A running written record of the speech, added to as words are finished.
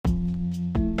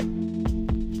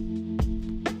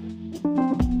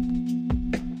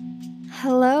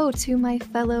Hello to my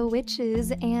fellow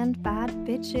witches and bad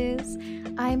bitches.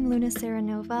 I'm Luna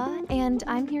Serenova, and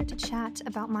I'm here to chat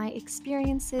about my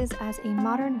experiences as a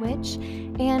modern witch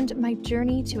and my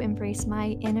journey to embrace my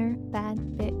inner bad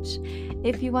bitch.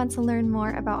 If you want to learn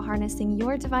more about harnessing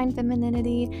your divine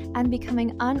femininity and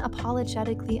becoming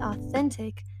unapologetically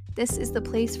authentic, this is the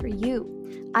place for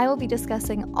you. I will be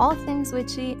discussing all things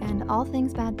witchy and all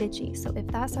things bad bitchy, so if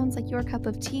that sounds like your cup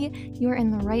of tea, you're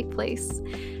in the right place.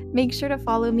 Make sure to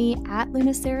follow me at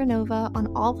Luna Serenova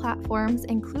on all platforms,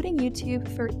 including YouTube,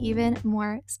 for even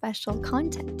more special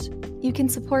content. You can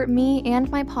support me and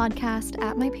my podcast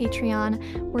at my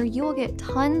Patreon, where you will get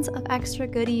tons of extra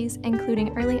goodies,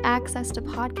 including early access to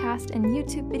podcast and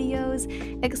YouTube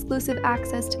videos, exclusive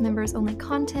access to members-only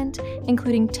content,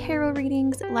 including tarot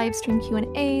readings, live stream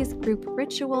Q&As, group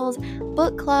rituals,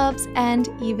 book clubs, and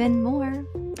even more.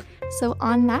 So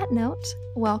on that note,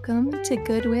 welcome to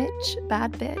Good Witch,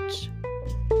 Bad Bitch.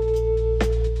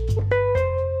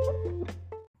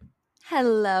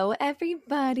 Hello,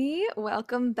 everybody.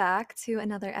 Welcome back to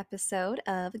another episode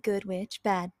of Good Witch,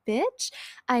 Bad Bitch.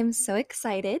 I'm so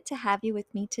excited to have you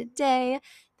with me today.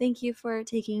 Thank you for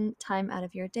taking time out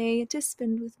of your day to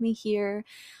spend with me here.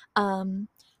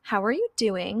 How are you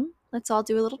doing? Let's all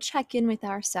do a little check-in with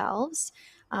ourselves.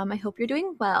 I hope you're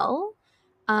doing well.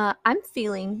 I'm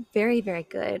feeling very, very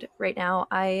good right now.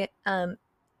 I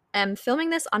am filming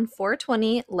this on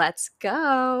 4/20. Let's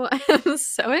go. I'm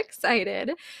so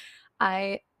excited.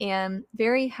 I am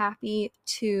very happy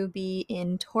to be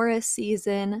in Taurus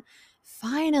season.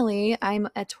 Finally, I'm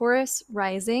a Taurus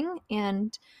rising,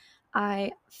 and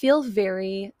I feel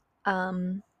very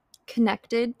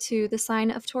connected to the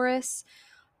sign of Taurus.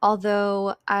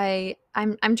 Although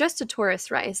I'm just a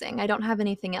Taurus rising. I don't have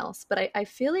anything else, but I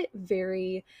feel it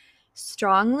very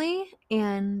strongly,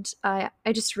 and I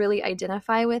just really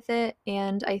identify with it.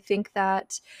 And I think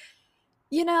that,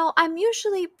 I'm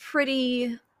usually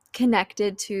pretty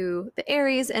connected to the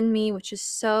Aries in me, which is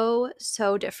so,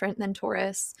 so different than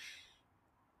Taurus.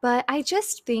 But I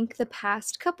just think the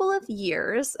past couple of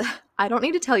years, I don't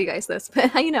need to tell you guys this,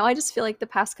 but I just feel like the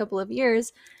past couple of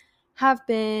years have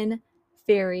been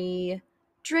very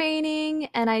draining,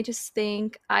 and I just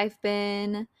think I've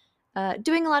been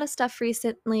doing a lot of stuff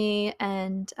recently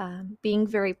and being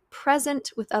very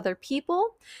present with other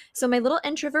people. So my little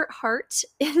introvert heart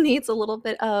needs a little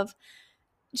bit of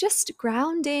just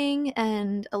grounding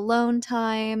and alone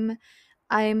time.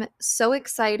 I'm so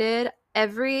excited.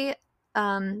 Every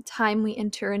time we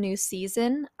enter a new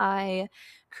season, I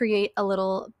create a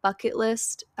little bucket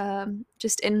list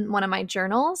just in one of my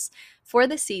journals for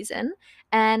the season.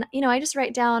 And, I just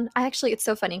write down, it's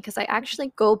so funny because I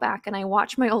actually go back and I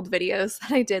watch my old videos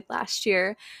that I did last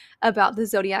year about the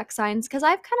zodiac signs, because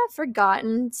I've kind of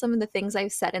forgotten some of the things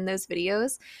I've said in those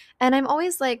videos. And I'm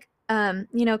always like,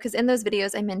 because in those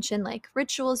videos I mentioned like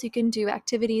rituals you can do,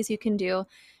 activities you can do.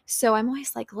 So I'm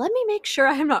always like, let me make sure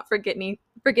I'm not forgetting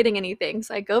anything.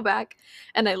 So I go back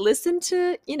and I listen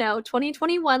to,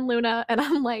 2021 Luna, and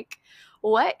I'm like,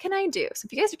 what can I do? So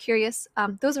if you guys are curious,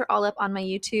 those are all up on my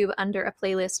YouTube under a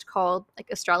playlist called like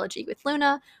Astrology with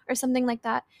Luna or something like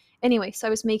that. Anyway, so I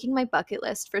was making my bucket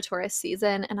list for Taurus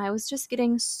season, and I was just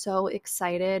getting so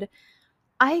excited.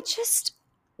 I just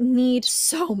need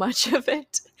so much of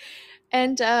it.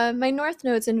 And my North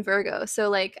Node's in Virgo, so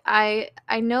like I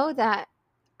know that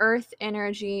Earth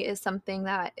energy is something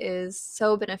that is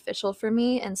so beneficial for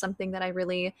me, and something that I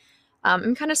really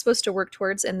am kind of supposed to work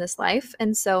towards in this life.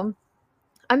 And so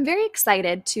I'm very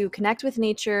excited to connect with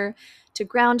nature, to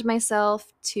ground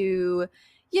myself, to,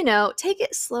 take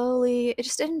it slowly,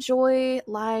 just enjoy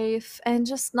life, and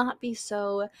just not be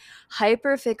so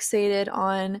hyper fixated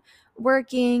on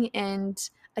working and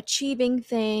achieving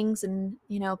things and,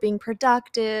 being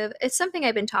productive. It's something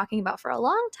I've been talking about for a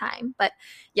long time. But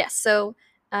yes, so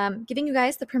giving you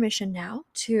guys the permission now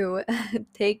to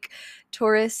take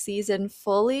Taurus season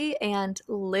fully and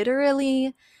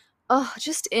literally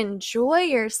just enjoy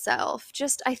yourself.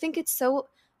 I think it's so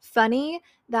funny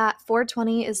that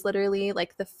 4/20 is literally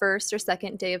like the first or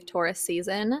second day of Taurus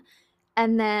season.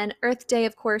 And then Earth Day,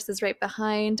 of course, is right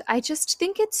behind. I just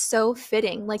think it's so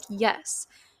fitting. Like, yes,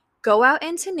 go out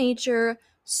into nature,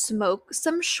 smoke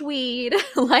some shweed,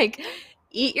 like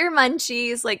eat your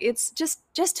munchies. Like, it's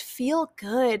just feel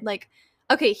good. Like,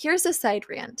 okay, here's a side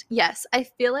rant. Yes, I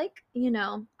feel like,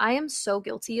 I am so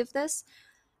guilty of this,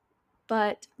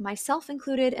 but myself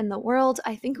included in the world,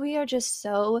 I think we are just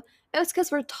so, it's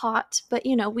because we're taught, but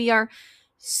we are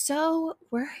so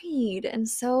worried and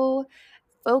so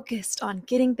focused on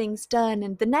getting things done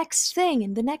and the next thing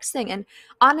and the next thing. And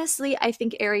honestly, I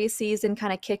think Aries season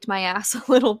kind of kicked my ass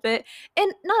a little bit,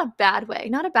 and not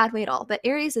not a bad way at all. But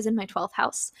Aries is in my 12th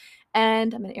house,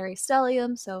 and I'm an Aries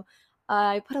stellium, so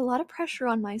I put a lot of pressure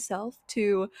on myself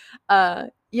to,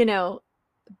 you know,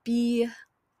 be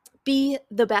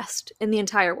the best in the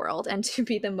entire world and to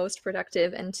be the most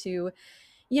productive and to,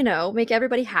 make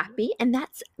everybody happy. And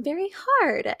that's very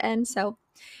hard. And so,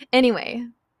 anyway,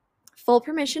 full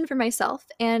permission for myself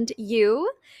and you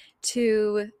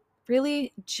to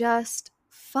really just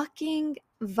fucking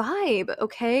vibe,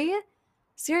 okay?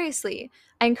 Seriously,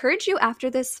 I encourage you after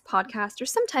this podcast or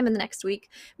sometime in the next week,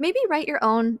 maybe write your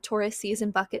own Taurus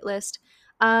season bucket list.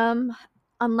 Um,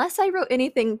 Unless I wrote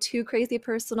anything too crazy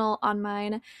personal on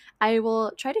mine, I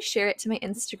will try to share it to my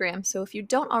Instagram. So if you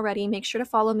don't already, make sure to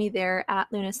follow me there at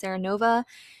Luna Saranova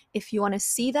if you want to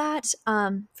see that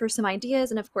for some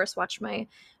ideas. And of course, watch my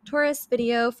Taurus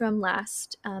video from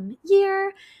last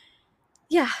year.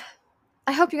 Yeah,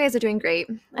 I hope you guys are doing great.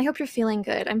 I hope you're feeling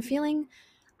good. I'm feeling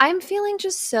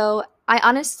just so I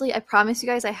promise you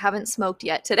guys I haven't smoked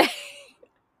yet today.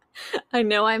 I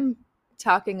know I'm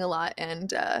talking a lot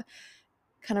and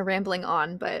kind of rambling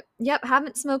on, but yep,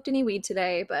 haven't smoked any weed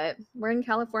today, but we're in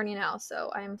California now, so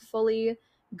I'm fully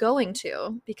going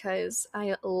to because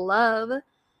I love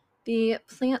the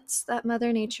plants that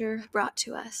Mother Nature brought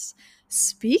to us.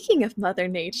 Speaking of Mother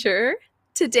Nature,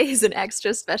 today's an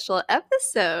extra special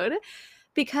episode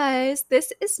because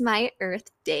this is my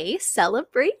Earth Day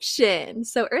celebration.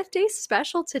 So, Earth Day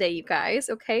special today, you guys,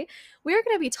 okay? We're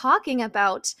going to be talking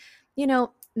about,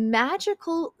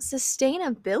 magical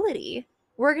sustainability.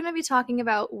 We're going to be talking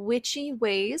about witchy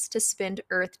ways to spend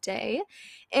Earth Day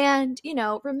and,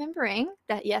 remembering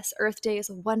that, yes, Earth Day is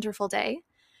a wonderful day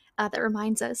that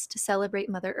reminds us to celebrate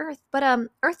Mother Earth. But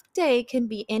Earth Day can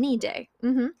be any day.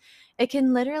 It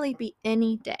can literally be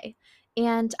any day.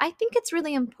 And I think it's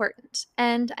really important.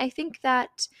 And I think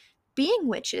that being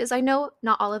witches, I know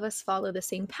not all of us follow the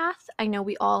same path. I know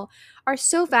we all are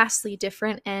so vastly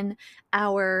different in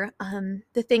our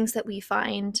the things that we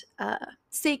find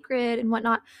sacred and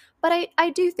whatnot. But I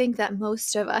do think that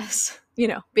most of us,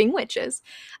 being witches,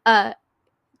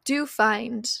 do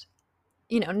find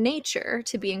nature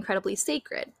to be incredibly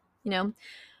sacred. You know,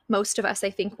 most of us, I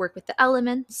think, work with the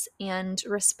elements and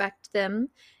respect them.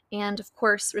 And of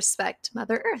course, respect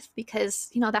Mother Earth because,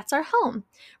 that's our home.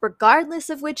 Regardless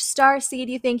of which star seed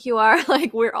you think you are,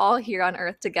 like we're all here on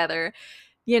Earth together,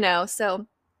 So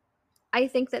I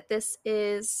think that this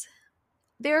is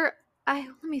there.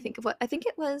 Let me think of what I think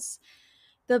it was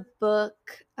the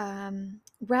book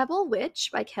Rebel Witch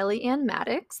by Kelly Ann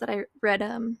Maddox that I read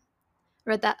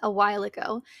that a while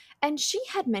ago, and she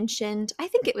had mentioned, I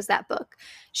think it was that book,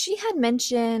 she had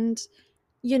mentioned,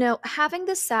 having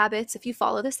the Sabbats, if you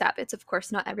follow the Sabbats, of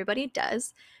course, not everybody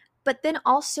does, but then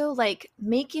also like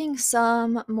making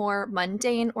some more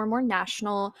mundane or more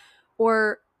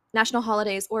or national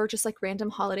holidays or just like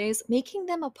random holidays, making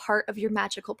them a part of your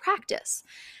magical practice.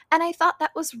 And I thought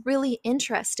that was really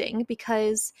interesting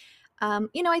because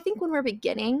I think when we're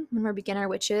beginner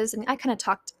witches, and I kind of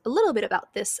talked a little bit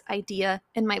about this idea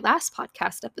in my last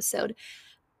podcast episode,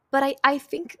 but I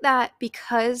think that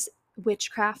because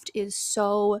witchcraft is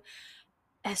so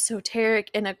esoteric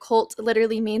and occult,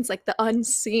 literally means like the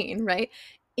unseen, right?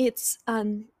 It's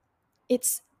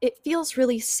it feels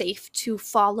really safe to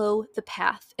follow the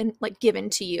path and like given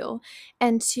to you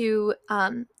and to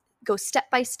go step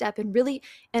by step and really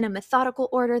in a methodical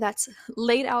order that's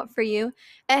laid out for you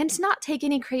and to not take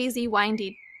any crazy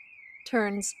windy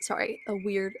turns. Sorry, a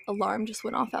weird alarm just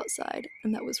went off outside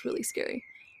and that was really scary.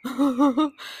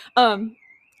 um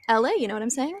LA, you know what I'm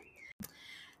saying?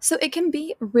 So it can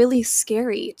be really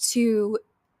scary to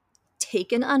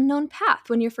take an unknown path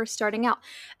when you're first starting out.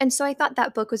 And so I thought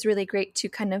that book was really great to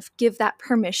kind of give that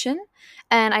permission.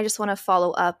 And I just want to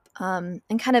follow up and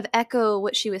kind of echo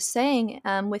what she was saying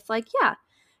with like, yeah,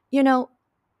 you know,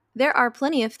 there are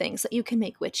plenty of things that you can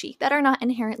make witchy that are not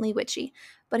inherently witchy.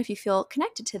 But if you feel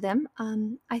connected to them,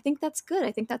 I think that's good.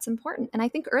 I think that's important. And I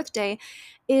think Earth Day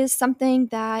is something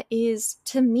that is,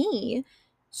 to me,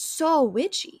 so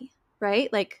witchy,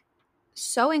 right? Like,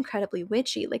 so incredibly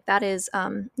witchy. Like, that is,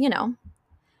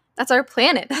 that's our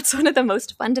planet. That's one of the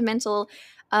most fundamental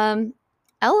um,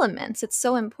 elements. It's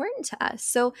so important to us.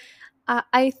 So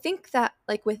I think that,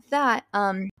 like, with that,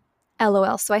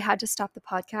 LOL. So I had to stop the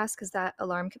podcast because that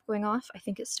alarm kept going off. I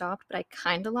think it stopped, but I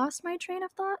kind of lost my train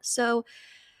of thought. So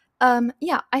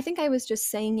Yeah, I think I was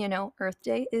just saying, Earth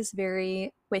Day is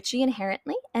very witchy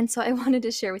inherently, and so I wanted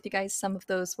to share with you guys some of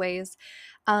those ways.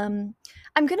 Um,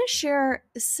 I'm going to share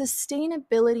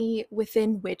sustainability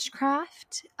within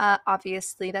witchcraft.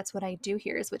 Obviously, that's what I do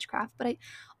here is witchcraft, but I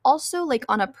also, like,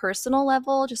 on a personal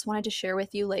level, just wanted to share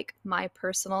with you, like, my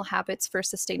personal habits for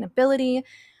sustainability.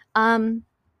 Um,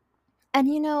 and,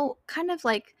 kind of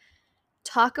like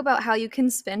talk about how you can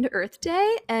spend Earth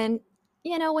Day. And,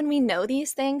 when we know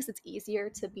these things, it's easier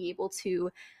to be able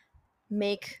to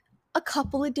make a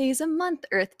couple of days a month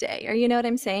Earth Day. Or you know what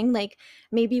I'm saying? Like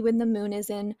maybe when the moon is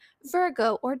in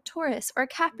Virgo or Taurus or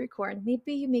Capricorn,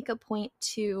 maybe you make a point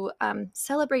to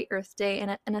celebrate Earth Day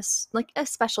in like a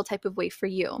special type of way for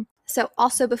you. So,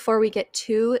 also before we get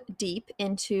too deep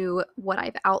into what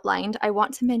I've outlined, I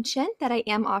want to mention that I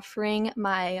am offering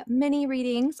my mini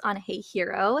readings on Hey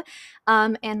Hero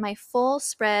and my full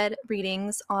spread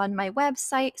readings on my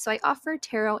website. So, I offer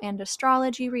tarot and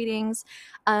astrology readings.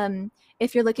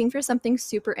 If you're looking for something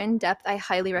super in depth, I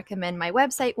highly recommend my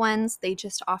website ones. They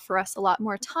just offer us a lot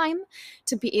more time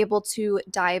to be able to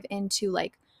dive into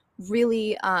like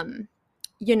really,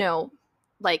 you know,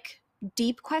 like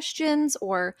deep questions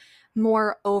or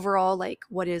more overall, like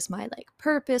what is my like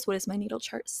purpose? What does my natal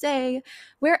chart say?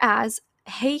 Whereas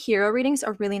Hey Hero readings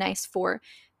are really nice for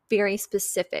very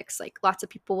specifics. Like lots of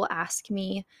people will ask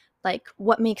me, like,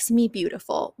 what makes me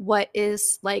beautiful? What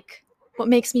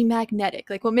makes me magnetic?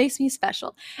 Like, what makes me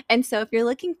special? And so, if you're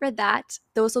looking for that,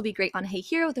 those will be great on Hey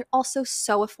Hero. They're also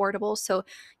so affordable. So,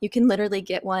 you can literally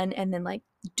get one and then, like,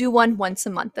 do one once a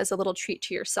month as a little treat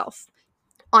to yourself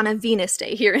on a Venus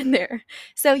day here and there.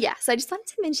 So, yeah, so I just wanted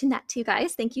to mention that to you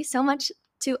guys. Thank you so much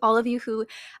to all of you who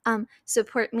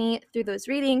support me through those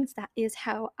readings. That is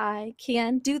how I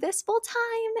can do this full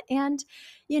time and,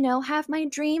 have my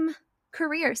dream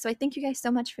career. So, I thank you guys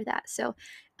so much for that. So,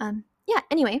 yeah,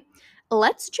 anyway,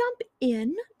 let's jump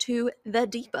in to the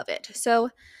deep of it. So,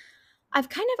 I've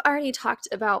kind of already talked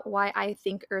about why I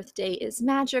think Earth Day is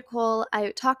magical.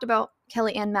 I talked about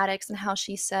Kelly Ann Maddox and how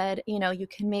she said, you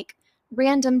can make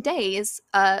random days,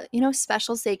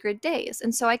 special sacred days.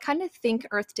 And so I kind of think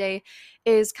Earth Day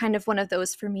is kind of one of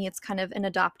those for me. It's kind of an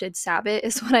adopted Sabbath,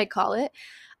 is what I call it.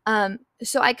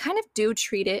 So I kind of do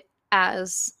treat it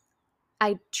as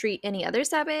I treat any other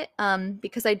Sabbath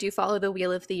because I do follow the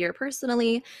Wheel of the Year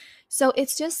personally. So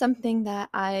it's just something that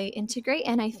I integrate.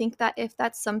 And I think that if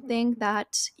that's something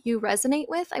that you resonate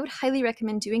with, I would highly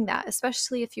recommend doing that,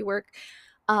 especially if you work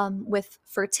with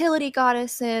fertility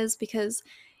goddesses, because,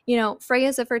 Freya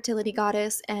is a fertility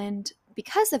goddess. And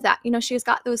because of that, she's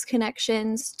got those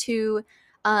connections to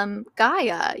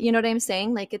Gaia. You know what I'm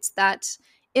saying? Like it's that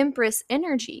Empress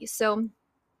energy. So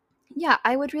yeah,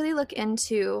 I would really look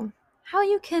into how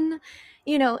you can,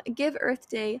 give Earth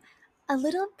Day a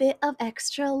little bit of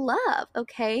extra love,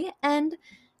 okay? And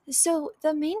so,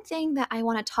 the main thing that I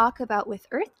want to talk about with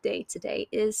Earth Day today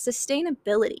is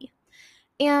sustainability.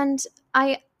 And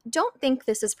I don't think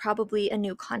this is probably a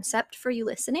new concept for you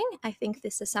listening. I think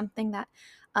this is something that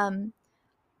um,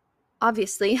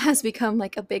 obviously has become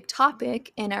like a big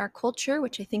topic in our culture,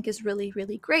 which I think is really,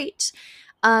 really great.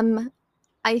 Um,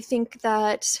 I think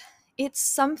that it's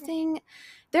something,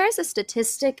 there is a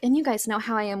statistic, and you guys know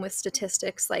how I am with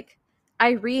statistics. Like,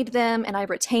 I read them and I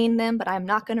retain them, but I'm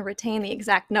not going to retain the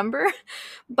exact number.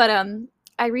 But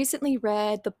I recently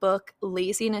read the book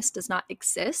Laziness Does Not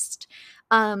Exist,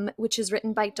 which is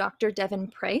written by Dr. Devin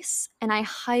Price, and I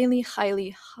highly,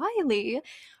 highly, highly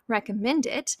recommend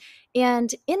it.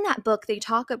 And in that book, they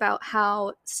talk about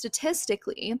how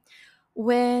statistically,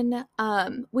 when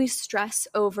we stress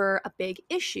over a big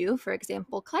issue, for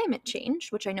example, climate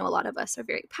change, which I know a lot of us are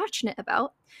very passionate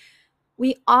about,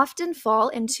 we often fall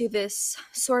into this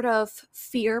sort of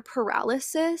fear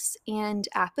paralysis and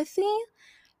apathy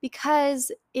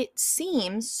because it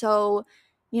seems so,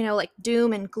 like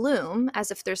doom and gloom,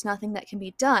 as if there's nothing that can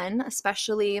be done,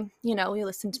 especially, we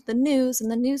listen to the news,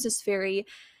 and the news is very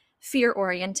fear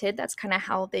oriented. That's kind of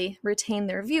how they retain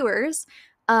their viewers.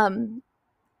 Um,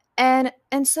 and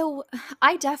so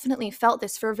I definitely felt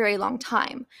this for a very long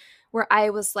time where I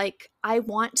was like, I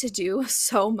want to do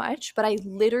so much, but I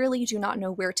literally do not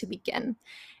know where to begin.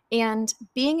 And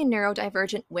being a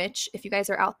neurodivergent witch, if you guys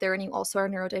are out there and you also are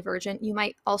neurodivergent, you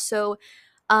might also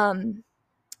um,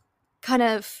 kind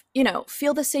of,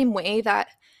 feel the same way that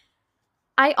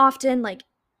I often like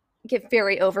get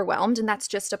very overwhelmed. And that's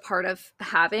just a part of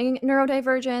having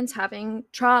neurodivergence, having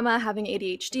trauma, having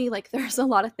ADHD. Like there's a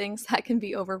lot of things that can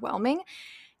be overwhelming.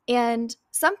 And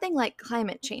something like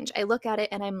climate change, I look at it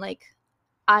and I'm like,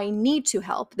 I need to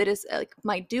help. That is like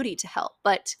my duty to help.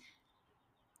 But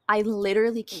I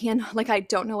literally can't, like, I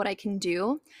don't know what I can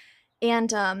do.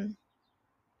 And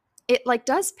it like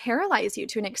does paralyze you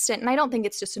to an extent. And I don't think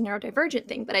it's just a neurodivergent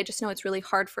thing, but I just know it's really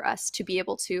hard for us to be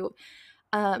able to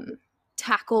um,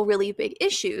 tackle really big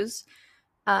issues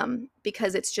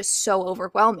because it's just so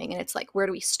overwhelming. And it's like, where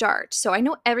do we start? So I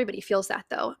know everybody feels that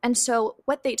though. And so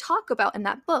what they talk about in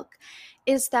that book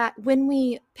is that when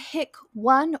we pick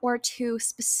one or two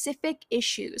specific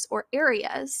issues or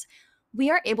areas, we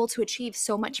are able to achieve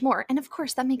so much more. And of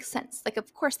course, that makes sense. Like,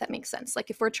 of course, that makes sense. Like,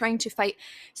 if we're trying to fight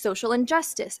social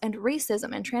injustice and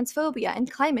racism and transphobia and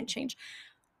climate change,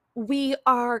 we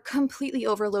are completely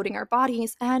overloading our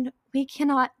bodies and we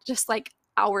cannot just like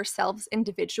ourselves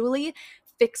individually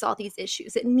fix all these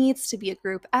issues. It needs to be a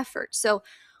group effort. So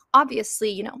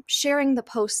obviously, sharing the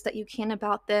posts that you can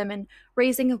about them and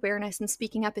raising awareness and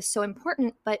speaking up is so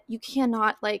important, but you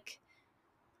cannot like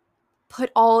put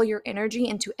all your energy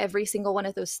into every single one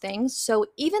of those things. So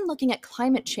even looking at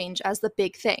climate change as the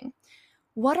big thing,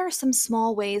 what are some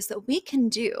small ways that we can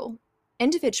do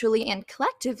individually and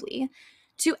collectively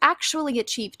to actually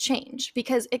achieve change?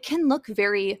 Because it can look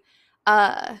very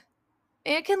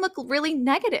it can look really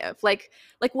negative. Like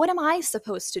what am I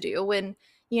supposed to do when,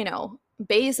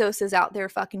 Bezos is out there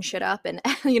fucking shit up and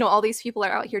all these people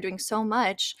are out here doing so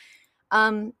much.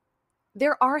 um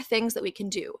there are things that we can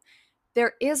do.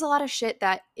 There is a lot of shit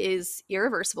that is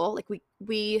irreversible. Like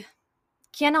we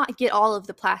cannot get all of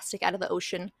the plastic out of the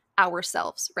ocean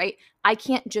ourselves, right? I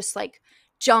can't just like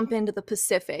jump into the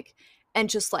Pacific and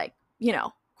just like,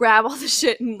 grab all the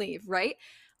shit and leave, right?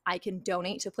 I can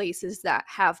donate to places that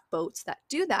have boats that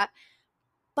do that.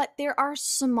 But there are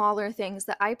smaller things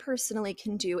that I personally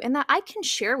can do and that I can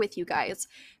share with you guys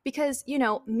because,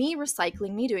 me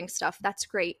recycling, me doing stuff, that's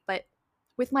great. But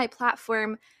with my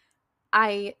platform,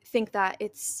 I think that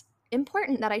it's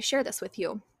important that I share this with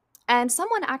you. And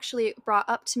someone actually brought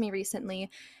up to me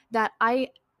recently that I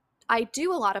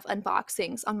do a lot of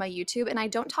unboxings on my YouTube and I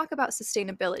don't talk about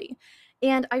sustainability.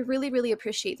 And I really, really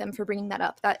appreciate them for bringing that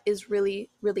up. That is really,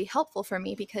 really helpful for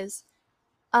me because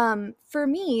for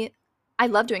me, I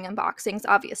love doing unboxings,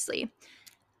 obviously,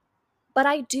 but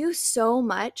I do so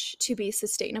much to be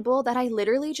sustainable that I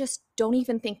literally just don't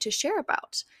even think to share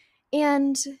about.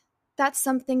 And that's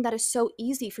something that is so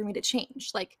easy for me to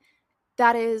change. Like,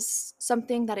 that is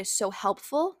something that is so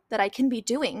helpful that I can be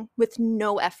doing with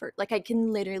no effort. Like, I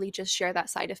can literally just share that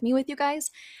side of me with you guys.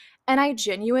 And I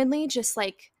genuinely just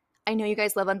like, I know you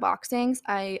guys love unboxings.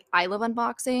 I love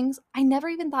unboxings. I never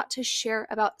even thought to share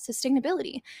about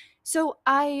sustainability. So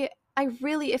I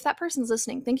really, if that person's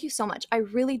listening, thank you so much. I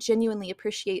really genuinely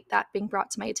appreciate that being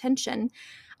brought to my attention.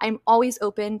 I'm always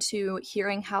open to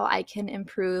hearing how I can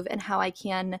improve and how I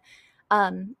can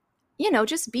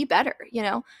just be better.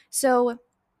 So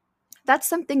that's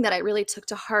something that I really took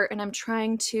to heart and I'm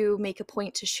trying to make a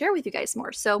point to share with you guys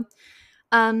more.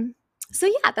 Um, so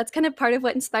yeah, that's kind of part of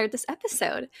what inspired this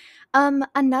episode.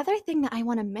 Another thing that I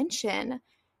want to mention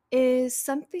is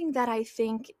something that I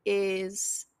think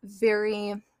is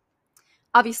very,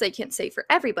 obviously I can't say for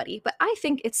everybody, but I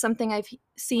think it's something I've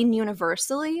seen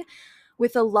universally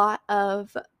with a lot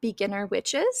of beginner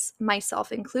witches,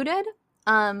 myself included.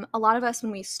 A lot of us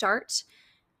when we start,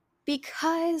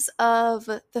 because of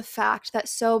the fact that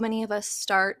so many of us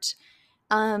start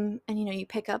and you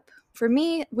pick up, for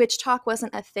me, witch talk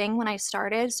wasn't a thing when I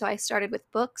started, so I started with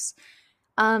books.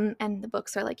 And the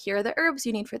books are like, here are the herbs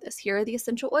you need for this, here are the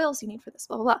essential oils you need for this,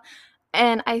 blah blah blah.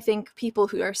 And I think people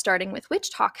who are starting with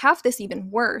witch talk have this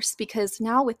even worse because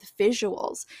now with the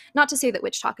visuals, not to say that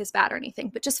witch talk is bad or anything,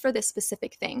 but just for this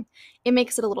specific thing, it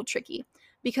makes it a little tricky.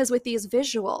 Because with these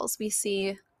visuals, we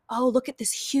see, oh, look at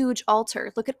this huge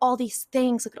altar. Look at all these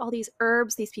things. Look at all these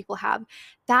herbs these people have.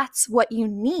 That's what you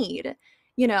need,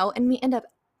 and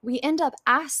we end up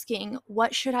asking,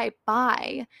 what should I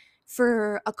buy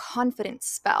for a confidence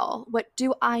spell? What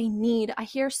do I need? I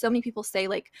hear so many people say,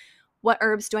 like, what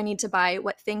herbs do I need to buy?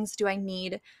 What things do I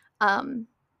need? Um,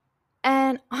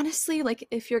 and honestly, like,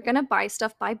 if you're gonna buy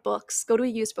stuff, buy books, go to a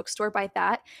used bookstore, buy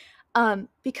that.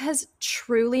 Because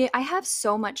truly, I have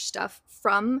so much stuff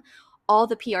from all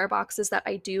the PR boxes that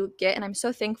I do get, and I'm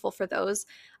so thankful for those.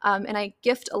 And I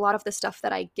gift a lot of the stuff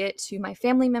that I get to my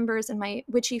family members and my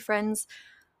witchy friends.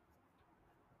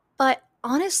 But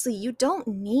honestly, you don't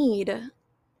need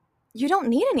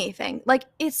anything. Like,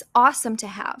 it's awesome to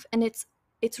have, and it's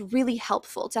really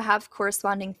helpful to have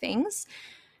corresponding things.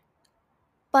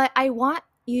 But I want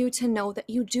you to know that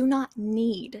you do not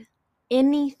need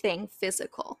anything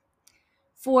physical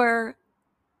for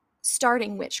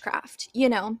starting witchcraft. You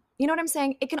know what I'm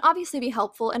saying? It can obviously be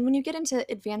helpful, and when you get into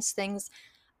advanced things,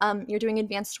 you're doing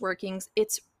advanced workings.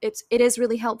 It is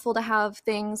really helpful to have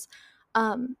things,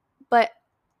 but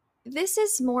this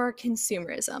is more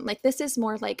consumerism. Like, this is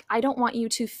more like, I don't want you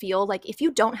to feel like if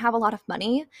you don't have a lot of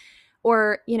money,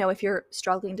 or, if you're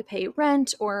struggling to pay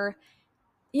rent, or,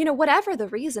 whatever the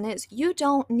reason is, you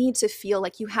don't need to feel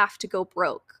like you have to go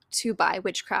broke to buy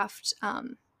witchcraft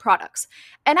products.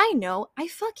 And I know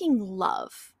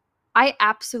I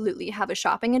absolutely have a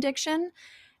shopping addiction.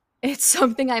 It's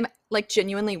something I'm like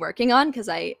genuinely working on because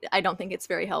I don't think it's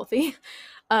very healthy.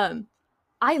 Um,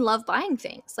 I love buying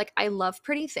things. Like, I love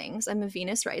pretty things. I'm a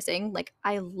Venus rising. Like,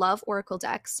 I love Oracle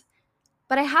decks.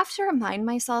 But I have to remind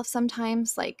myself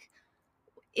sometimes, like,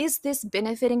 is this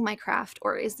benefiting my craft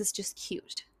or is this just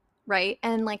cute? Right?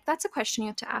 And like, that's a question you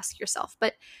have to ask yourself.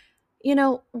 But,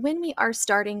 when we are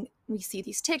starting, we see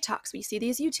these TikToks, we see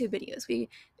these YouTube videos, we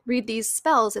read these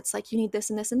spells. It's like, you need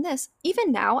this and this and this.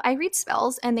 Even now, I read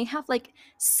spells and they have like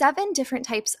 7 different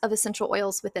types of essential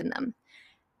oils within them.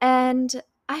 And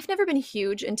I've never been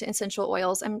huge into essential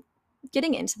oils. I'm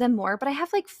getting into them more, but I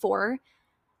have like 4.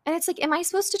 And it's like, am I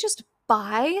supposed to just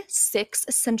buy 6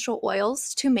 essential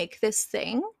oils to make this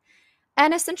thing?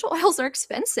 And essential oils are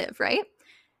expensive, right?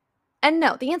 And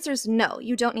no, the answer is no,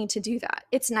 you don't need to do that.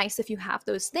 It's nice if you have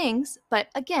those things, but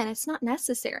again, it's not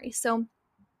necessary. So,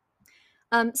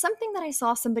 something that I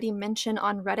saw somebody mention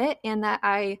on Reddit and that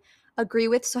I agree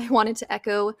with, so I wanted to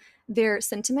echo their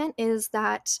sentiment, is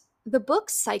that the book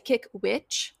Psychic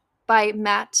Witch by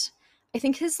Matt, I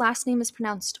think his last name is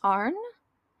pronounced Aaron.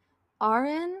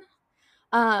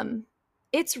 Um,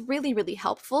 it's really, really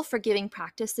helpful for giving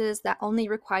practices that only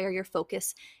require your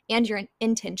focus and your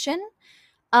intention.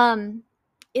 Um,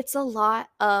 it's a lot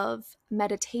of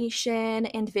meditation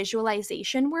and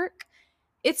visualization work.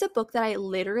 It's a book that I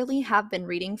literally have been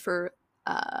reading for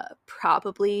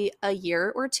probably a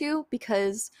year or two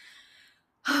because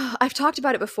I've talked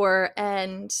about it before.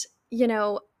 And,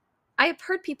 I've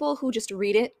heard people who just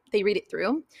they read it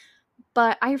through,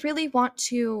 but I really want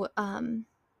to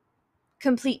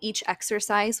complete each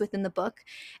exercise within the book.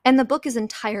 And the book is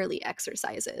entirely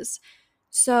exercises.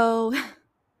 So,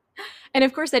 and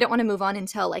of course, I don't want to move on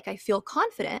until like I feel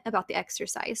confident about the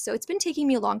exercise. So it's been taking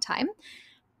me a long time,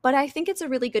 but I think it's a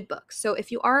really good book. So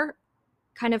if you are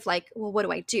kind of like, well, what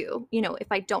do I do?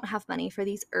 If I don't have money for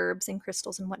these herbs and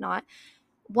crystals and whatnot,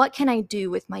 what can I do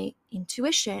with my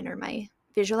intuition or my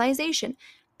visualization?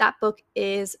 That book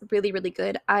is really, really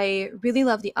good. I really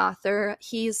love the author.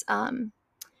 He's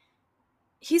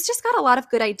just got a lot of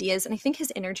good ideas, and I think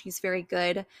his energy is very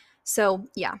good. So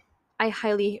yeah, I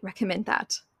highly recommend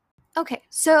that. Okay,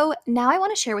 so now I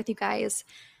want to share with you guys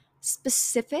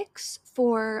specifics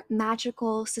for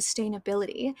magical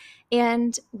sustainability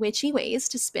and witchy ways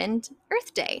to spend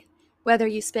Earth Day. Whether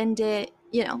you spend it,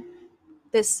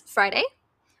 this Friday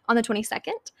on the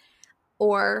 22nd,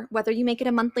 or whether you make it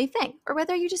a monthly thing, or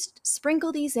whether you just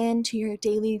sprinkle these into your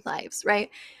daily lives, right?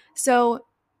 So,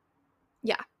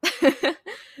 yeah.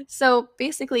 So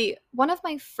basically, one of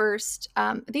my first,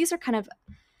 these are kind of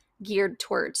geared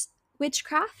towards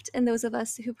witchcraft and those of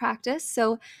us who practice.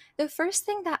 So, the first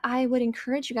thing that I would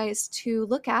encourage you guys to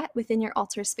look at within your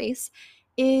altar space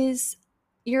is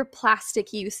your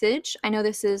plastic usage. I know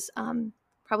this is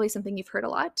probably something you've heard a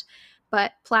lot,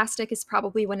 but plastic is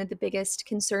probably one of the biggest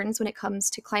concerns when it comes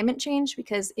to climate change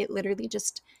because it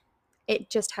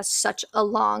just has such a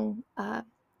long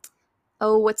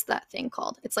what's that thing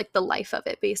called? It's like the life of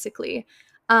it basically.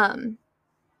 Um,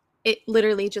 it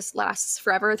literally just lasts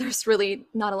forever. There's really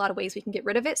not a lot of ways we can get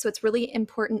rid of it. So it's really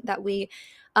important that we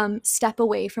step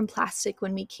away from plastic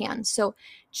when we can. So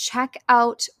check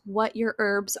out what your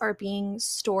herbs are being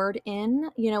stored in.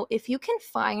 If you can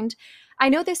find, I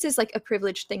know this is like a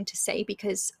privileged thing to say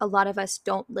because a lot of us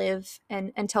don't live,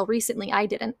 and until recently, I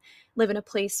didn't live in a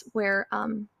place where,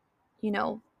 you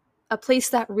know, a place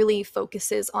that really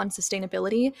focuses on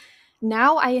sustainability.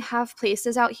 Now I have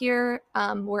places out here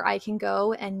where I can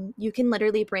go and you can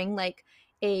literally bring like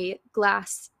a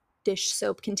glass dish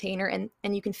soap container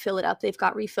and you can fill it up. They've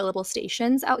got refillable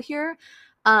stations out here.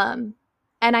 Um,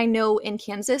 and I know in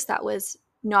Kansas that was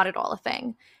not at all a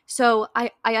thing. So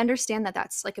I understand that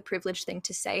that's like a privileged thing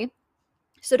to say.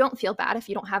 So don't feel bad if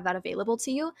you don't have that available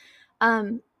to you.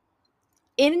 Um,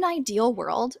 in an ideal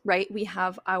world, right, we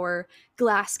have our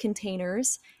glass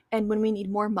containers, and when we need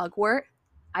more mugwort,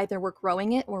 either we're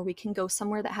growing it or we can go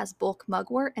somewhere that has bulk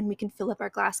mugwort and we can fill up our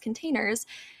glass containers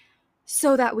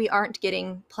so that we aren't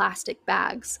getting plastic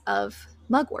bags of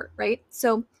mugwort, right?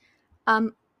 So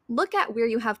um, look at where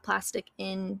you have plastic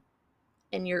in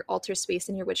your altar space,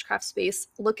 in your witchcraft space.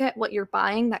 Look at what you're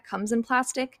buying that comes in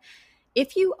plastic.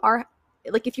 If you are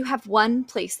like, if you have one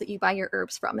place that you buy your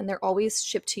herbs from and they're always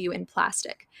shipped to you in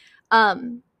plastic,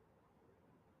 um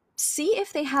see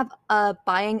if they have a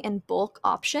buying in bulk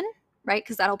option, right?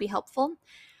 Because that'll be helpful.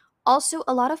 Also,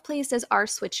 a lot of places are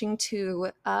switching to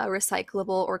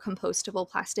recyclable or compostable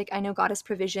plastic. I know Goddess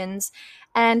Provisions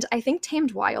and I think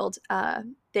Tamed Wild,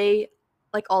 they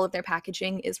like all of their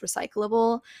packaging is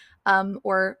recyclable,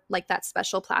 or like that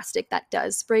special plastic that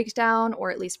does break down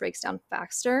or at least breaks down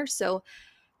faster. So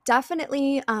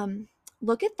definitely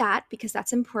look at that because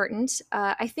that's important.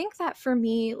 I think that for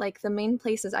me, like the main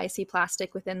places I see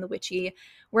plastic within the witchy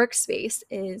workspace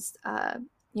is,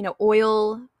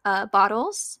 oil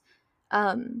bottles,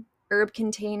 herb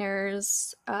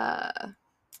containers.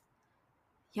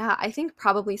 Yeah, I think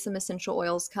probably some essential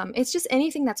oils come. It's just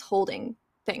anything that's holding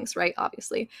things, right?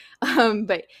 Obviously.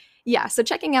 But yeah, so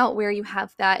checking out where you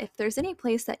have that, if there's any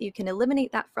place that you can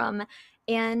eliminate that from,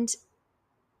 and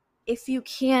if you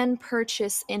can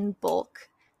purchase in bulk,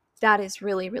 that is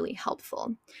really, really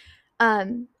helpful.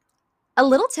 Um, a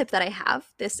little tip that I have,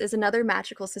 this is another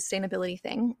magical sustainability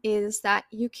thing, is that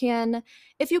you can,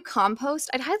 if you compost,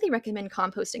 I'd highly recommend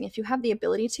composting if you have the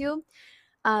ability to.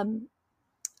 Um,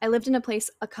 I lived in a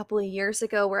place a couple of years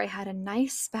ago where I had a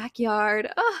nice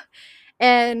backyard,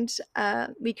 and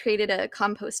we created a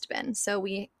compost bin. So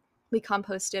we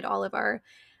composted all of our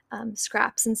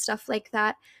scraps and stuff like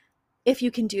that. If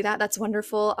you can do that, that's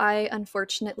wonderful. I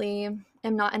unfortunately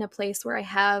am not in a place where I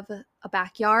have a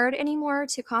backyard anymore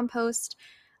to compost.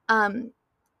 Um,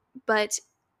 but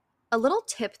a little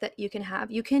tip that you can have,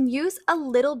 you can use a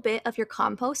little bit of your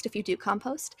compost, if you do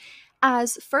compost,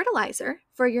 as fertilizer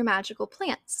for your magical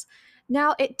plants.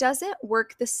 Now, it doesn't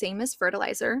work the same as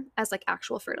fertilizer, as like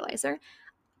actual fertilizer,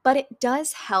 but it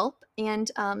does help.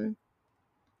 And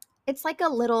it's like a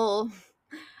little,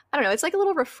 I don't know, it's like a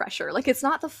little refresher. Like it's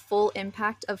not the full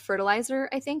impact of fertilizer,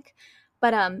 I think,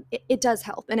 but it does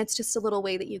help. And it's just a little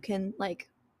way that you can like,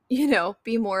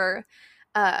 be more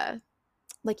uh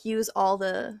like use all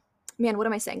the man, what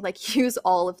am I saying? Like use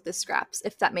all of the scraps,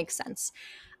 if that makes sense.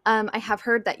 I have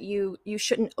heard that you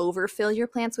shouldn't overfill your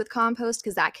plants with compost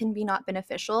because that can be not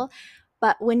beneficial.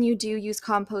 But when you do use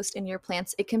compost in your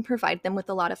plants, it can provide them with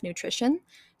a lot of nutrition.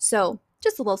 So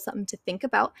just a little something to think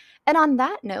about. And on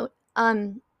that note,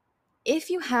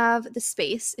 if you have the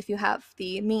space, if you have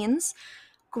the means,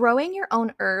 growing your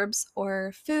own herbs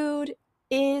or food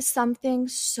is something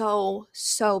so,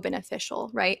 so beneficial,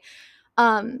 right?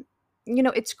 Um,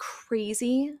 it's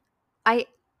crazy. I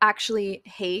actually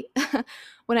hate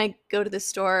when I go to the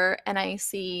store and I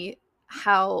see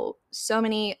how so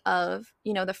many of,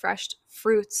 the fresh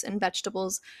fruits and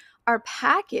vegetables are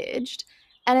packaged.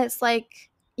 And it's like,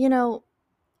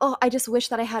 oh, I just wish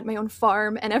that I had my own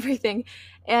farm and everything.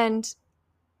 And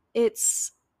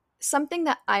it's something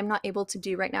that I'm not able to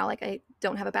do right now. Like I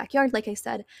don't have a backyard, like I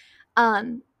said.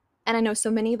 And I know so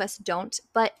many of us don't,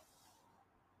 but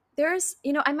there's,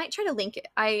 I might try to link it.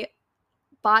 I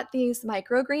bought these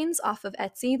microgreens off of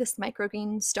Etsy, this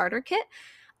microgreen starter kit.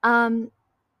 Um,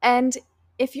 and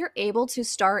if you're able to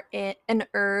start an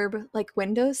herb like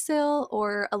windowsill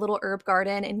or a little herb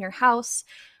garden in your house,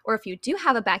 or if you do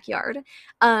have a backyard,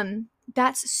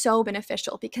 that's so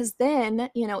beneficial because then,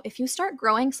 if you start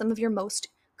growing some of your most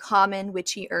common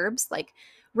witchy herbs like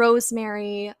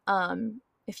rosemary,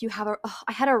 if you have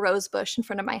I had a rose bush in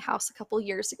front of my house a couple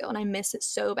years ago and I miss it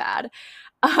so bad.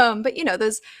 But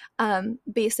those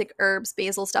basic herbs,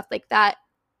 basil, stuff like that,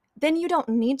 then you don't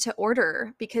need to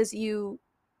order because you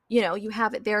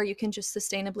have it there. You can just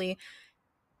sustainably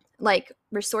like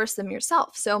resource them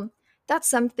yourself. So that's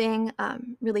something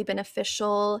really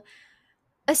beneficial.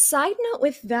 A side note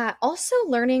with that, also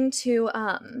learning to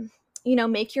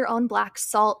make your own black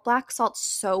salt. Black salt's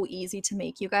so easy to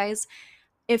make, you guys.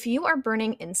 If you are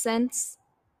burning incense,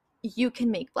 you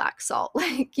can make black salt.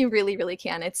 Like you really, really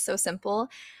can. It's so simple.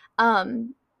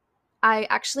 Um, I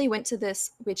actually went to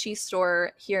this witchy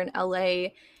store here in LA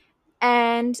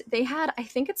and they had,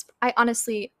 I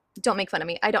honestly, don't make fun of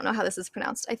me. I don't know how this is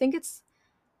pronounced. I think it's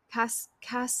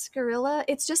cascarilla.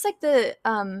 It's just like the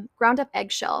ground up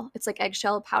eggshell. It's like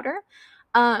eggshell powder.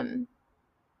 Um,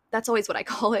 that's always what I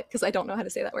call it because I don't know how to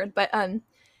say that word. But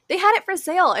they had it for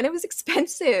sale and it was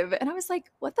expensive. And I was like,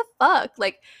 what the fuck?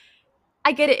 Like,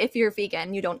 I get it if you're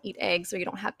vegan, you don't eat eggs or you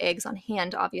don't have eggs on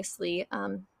hand, obviously.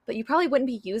 But you probably wouldn't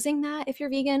be using that if you're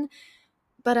vegan.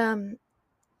 But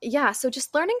yeah, so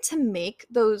just learning to make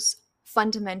those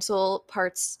fundamental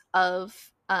parts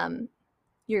of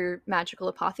your magical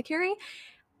apothecary,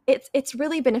 it's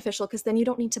really beneficial because then you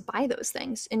don't need to buy those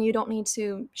things and you don't need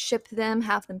to ship them,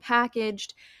 have them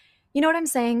packaged. You know what I'm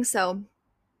saying? So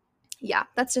yeah,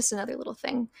 that's just another little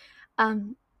thing.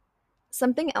 Um,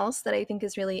 something else that I think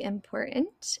is really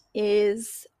important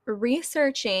is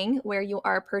researching where you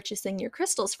are purchasing your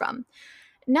crystals from.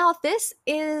 Now, this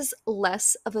is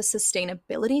less of a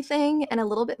sustainability thing and a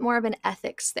little bit more of an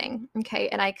ethics thing. Okay.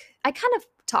 And I kind of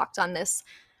talked on this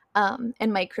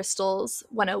in my Crystals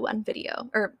 101 video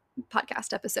or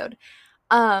podcast episode.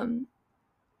 Um,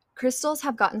 Crystals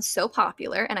have gotten so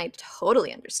popular, and I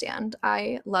totally understand.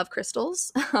 I love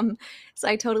crystals, so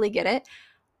I totally get it.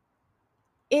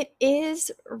 It is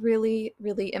really,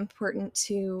 really important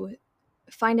to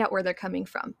find out where they're coming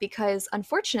from because,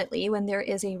 unfortunately, when there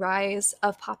is a rise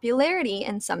of popularity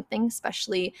in something,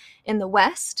 especially in the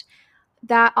West,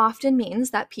 that often means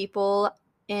that people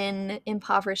in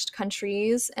impoverished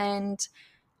countries and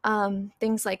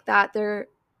things like that, there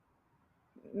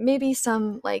may be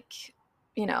some like,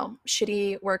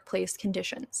 shitty workplace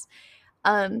conditions.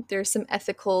 There's some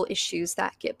ethical issues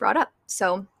that get brought up.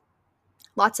 So,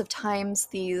 lots of times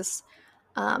these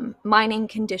mining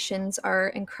conditions are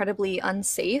incredibly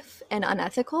unsafe and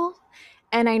unethical.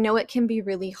 And I know it can be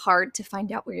really hard to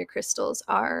find out where your crystals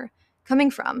are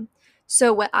coming from.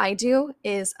 So, what I do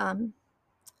is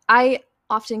I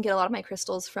often get a lot of my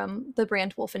crystals from the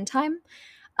brand Wolfentime.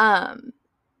 Um,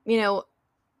 you know,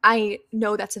 I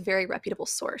know that's a very reputable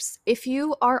source. If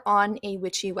you are on a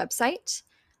witchy website,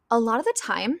 a lot of the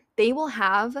time they will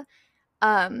have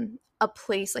a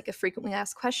place like a frequently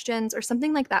asked questions or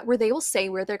something like that where they will say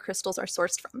where their crystals are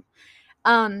sourced from.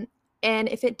 Um, and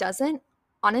if it doesn't,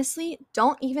 honestly,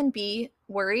 don't even be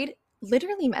worried.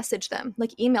 Literally message them,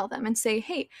 like email them and say,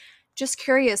 "Hey, just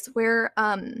curious, where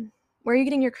are you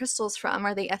getting your crystals from?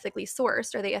 Are they ethically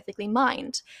sourced? Are they ethically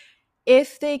mined?"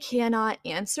 If they cannot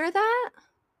answer that,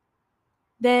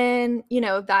 then,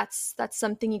 that's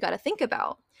something you got to think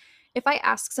about. If I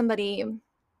ask somebody,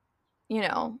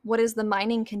 what is the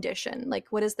mining condition? Like,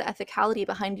 what is the ethicality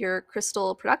behind your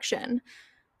crystal production?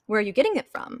 Where are you getting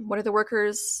it from? What are the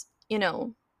workers,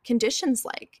 conditions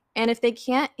like? And if they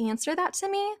can't answer that to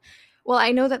me, well,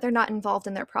 I know that they're not involved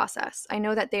in their process. I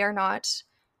know that they are not,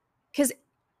 because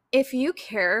if you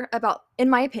care about, in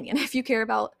my opinion, if you care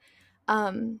about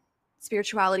um,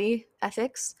 spirituality,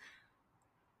 ethics,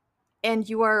 and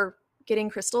you are getting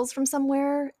crystals from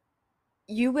somewhere,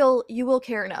 you will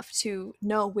care enough to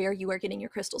know where you are getting your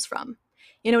crystals from.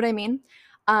 You know what I mean?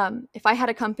 If I had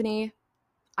a company,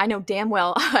 I know damn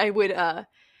well I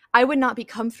would not be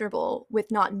comfortable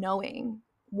with not knowing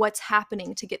what's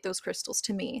happening to get those crystals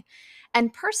to me.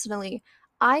 And personally,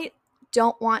 I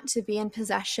don't want to be in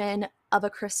possession of a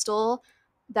crystal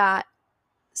that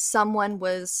someone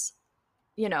was,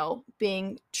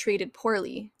 being treated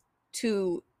poorly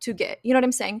to get. You know what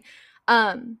I'm saying?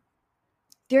 Um,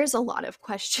 there's a lot of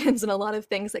questions and a lot of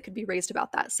things that could be raised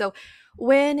about that. So,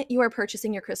 when you are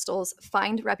purchasing your crystals,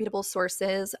 find reputable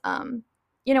sources.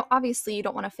 Obviously, you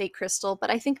don't want a fake crystal,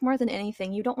 but I think more than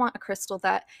anything, you don't want a crystal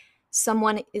that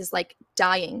someone is like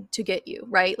dying to get you,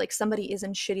 right? Like somebody is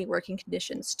in shitty working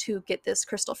conditions to get this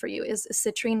crystal for you. Is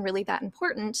citrine really that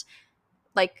important?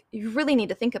 Like, you really need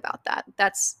to think about that.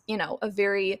 That's, a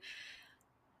very,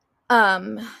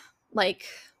 um, like,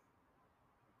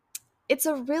 it's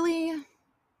a really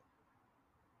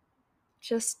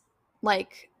just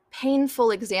like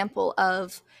painful example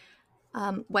of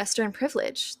Western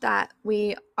privilege that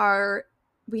we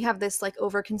have this like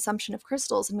overconsumption of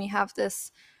crystals and we have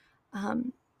this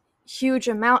um, huge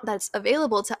amount that's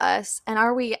available to us. And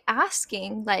are we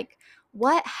asking like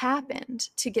what happened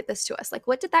to get this to us? Like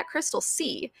what did that crystal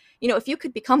see? If you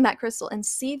could become that crystal and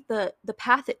see the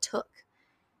path it took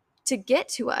to get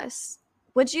to us,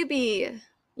 would you be,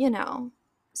 you know,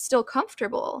 still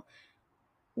comfortable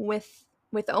with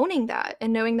owning that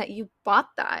and knowing that you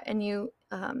bought that and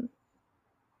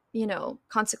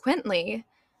consequently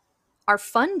are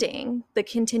funding the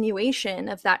continuation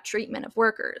of that treatment of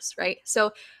workers, right?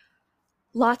 So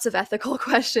lots of ethical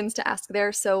questions to ask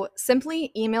there. So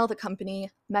simply email the company,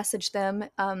 message them.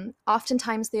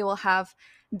 Oftentimes they will have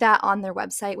that on their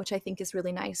website, which I think is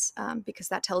really nice because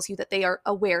that tells you that they are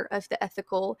aware of the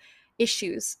ethical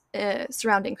issues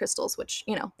surrounding crystals, which,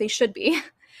 they should be.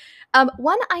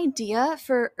 One idea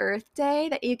for Earth Day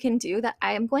that you can do that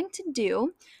I am going to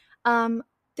do.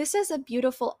 This is a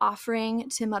beautiful offering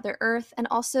to Mother Earth and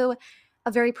also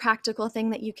a very practical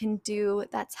thing that you can do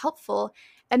that's helpful.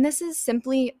 And this is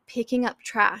simply picking up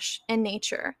trash in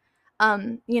nature.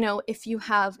 If you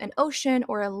have an ocean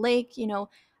or a lake,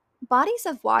 bodies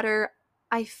of water,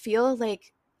 I feel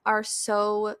like are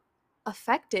so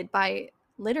affected by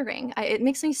littering. It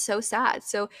makes me so sad.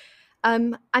 So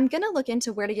I'm gonna look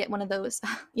into where to get one of those,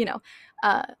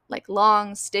 like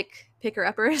long stick picker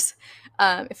uppers.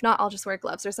 If not, I'll just wear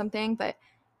gloves or something. But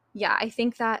yeah, I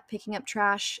think that picking up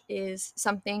trash is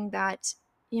something that,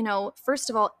 first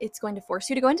of all, it's going to force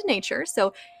you to go into nature.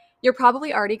 So you're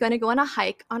probably already going to go on a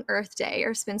hike on Earth Day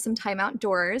or spend some time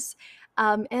outdoors.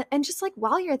 And just like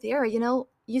while you're there,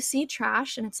 you see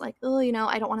trash and it's like, oh,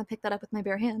 I don't want to pick that up with my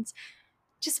bare hands.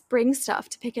 Just bring stuff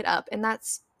to pick it up. And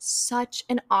that's such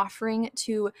an offering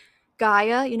to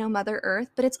Gaia, Mother Earth,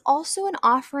 but it's also an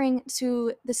offering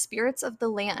to the spirits of the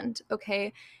land,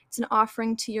 okay? It's an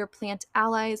offering to your plant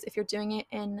allies. If you're doing it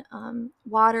in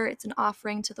water, it's an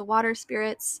offering to the water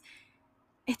spirits.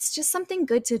 It's just something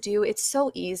good to do. It's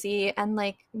so easy, and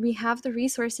like we have the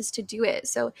resources to do it.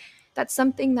 So that's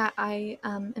something that I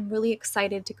am really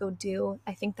excited to go do.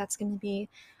 I think that's going to be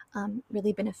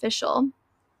really beneficial.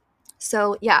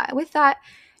 So, yeah, with that,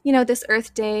 this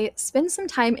Earth Day, spend some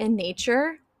time in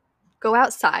nature, go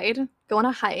outside, go on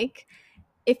a hike.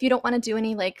 If you don't want to do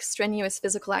any like strenuous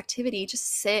physical activity,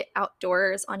 just sit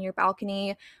outdoors on your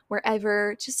balcony,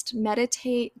 wherever, just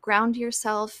meditate, ground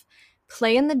yourself,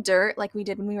 play in the dirt like we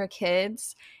did when we were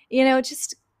kids.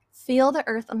 Just feel the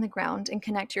earth on the ground and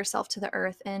connect yourself to the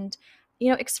earth and,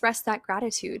 express that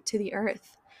gratitude to the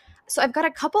earth. So I've got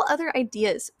a couple other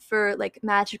ideas for like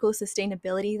magical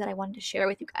sustainability that I wanted to share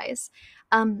with you guys.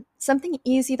 Something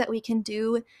easy that we can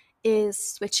do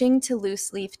is switching to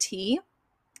loose leaf tea.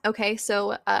 Okay,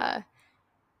 so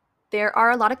there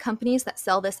are a lot of companies that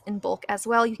sell this in bulk as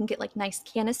well. You can get like nice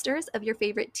canisters of your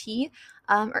favorite tea,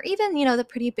 or even the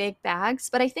pretty big bags.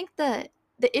 But I think the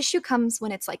issue comes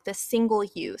when it's like the single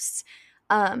use,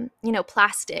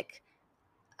 plastic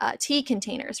tea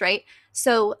containers, right?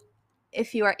 So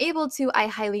if you are able to, I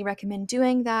highly recommend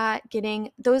doing that.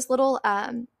 Getting those little,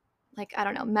 like I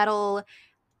don't know, metal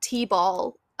tea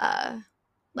ball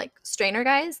like strainer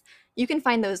guys. You can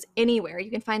find those anywhere.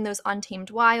 You can find those on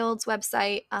Tamed Wild's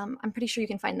website. I'm pretty sure you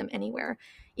can find them anywhere,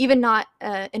 even not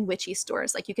in witchy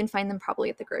stores. Like you can find them probably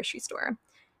at the grocery store.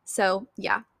 So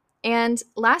yeah. And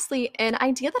lastly, an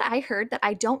idea that I heard that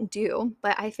I don't do,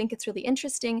 but I think it's really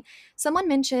interesting. Someone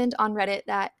mentioned on Reddit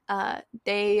that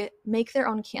they make their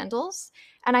own candles.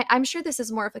 And I'm sure this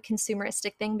is more of a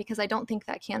consumeristic thing because I don't think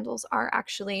that candles are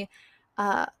actually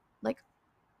uh, like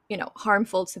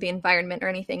harmful to the environment or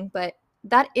anything, but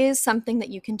that is something that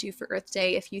you can do for Earth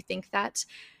Day if you think that,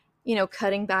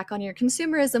 cutting back on your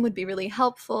consumerism would be really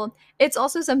helpful. It's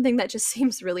also something that just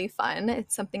seems really fun.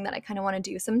 It's something that I kind of want to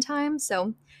do sometimes.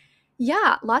 So,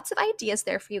 yeah, lots of ideas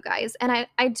there for you guys. And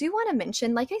I do want to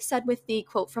mention, like I said with the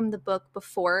quote from the book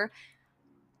before,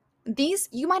 these,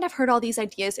 you might have heard all these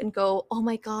ideas and go, oh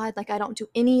my God, like I don't do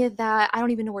any of that. I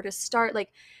don't even know where to start. Like,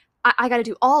 I got to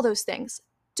do all those things.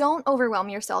 Don't overwhelm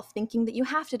yourself thinking that you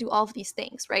have to do all of these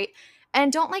things, right?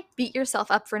 And don't like beat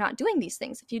yourself up for not doing these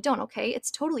things. If you don't, okay,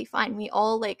 it's totally fine. We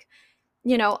all like,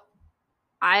 you know,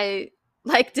 I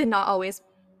like did not always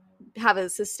have a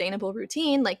sustainable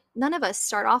routine. Like, none of us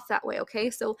start off that way, okay?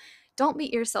 So don't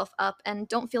beat yourself up and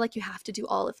don't feel like you have to do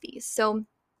all of these. So,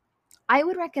 I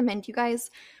would recommend you guys,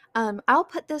 I'll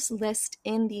put this list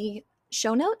in the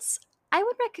show notes. I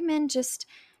would recommend just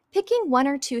picking one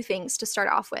or two things to start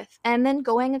off with and then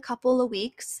going a couple of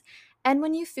weeks. And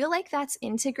when you feel like that's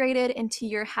integrated into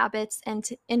your habits and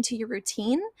into your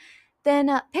routine, then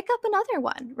pick up another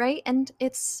one, right? And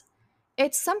it's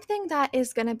something that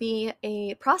is going to be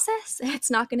a process. It's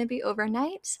not going to be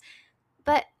overnight,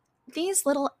 but these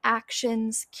little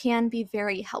actions can be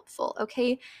very helpful,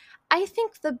 okay? I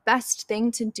think the best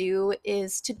thing to do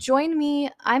is to join me.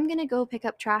 I'm going to go pick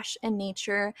up trash in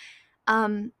nature.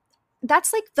 Um,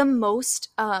 that's like the most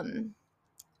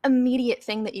immediate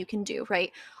thing that you can do,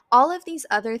 right? All of these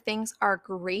other things are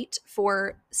great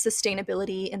for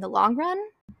sustainability in the long run,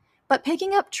 but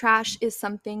picking up trash is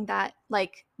something that,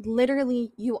 like,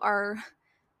 literally you are,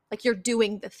 like, you're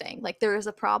doing the thing. Like, there is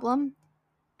a problem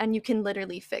and you can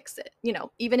literally fix it,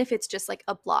 even if it's just like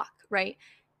a block, right?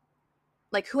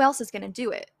 Like, who else is going to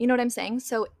do it? You know what I'm saying?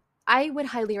 So I would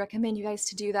highly recommend you guys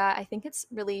to do that. I think it's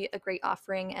really a great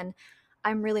offering and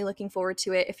I'm really looking forward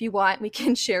to it. If you want, we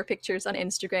can share pictures on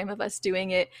Instagram of us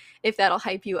doing it if that'll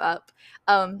hype you up.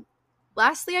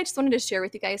 Lastly, I just wanted to share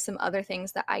with you guys some other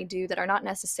things that I do that are not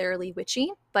necessarily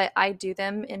witchy, but I do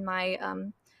them in my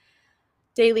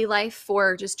daily life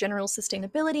for just general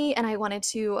sustainability, and I wanted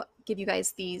to give you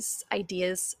guys these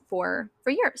ideas for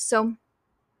yours. So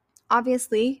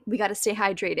obviously, we got to stay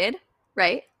hydrated,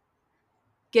 right?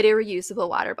 Get a reusable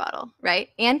water bottle, right?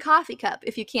 And coffee cup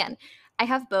if you can. I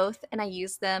have both and I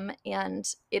use them, and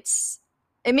it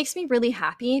makes me really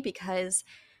happy because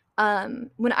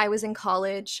when I was in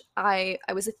college, I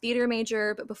was a theater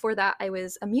major, but before that I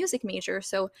was a music major.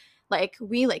 So like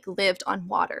we like lived on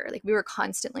water. Like we were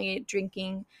constantly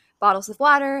drinking bottles of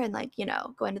water and like,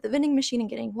 going to the vending machine and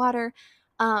getting water.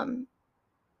 Um,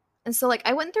 and so like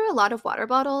I went through a lot of water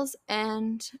bottles,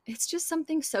 and it's just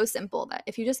something so simple that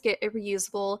if you just get a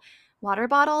reusable water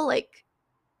bottle, like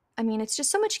I mean, it's just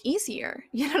so much easier.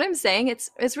 You know what I'm saying? It's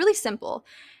really simple.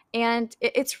 And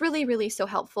it's really, really so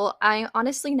helpful. I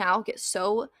honestly now get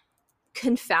so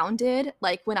confounded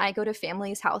like when I go to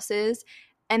families' houses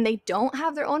and they don't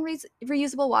have their own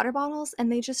reusable water bottles,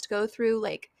 and they just go through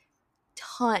like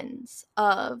tons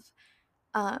of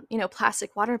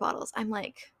plastic water bottles. I'm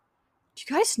like, do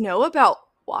you guys know about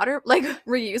water, like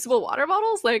reusable water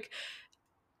bottles? Like,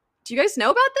 do you guys know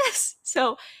about this?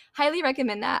 So, highly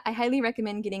recommend that. I highly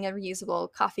recommend getting a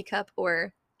reusable coffee cup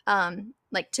or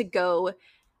like to go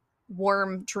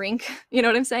warm drink, you know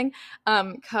what I'm saying?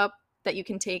 Cup that you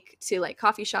can take to like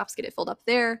coffee shops, get it filled up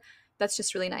there. That's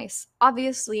just really nice.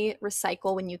 Obviously,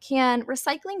 recycle when you can.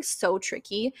 Recycling's so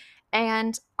tricky.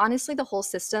 And honestly, the whole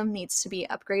system needs to be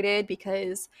upgraded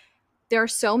because there are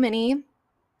so many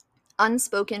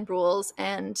unspoken rules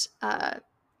and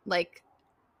like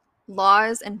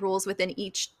laws and rules within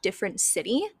each different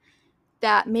city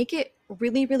that make it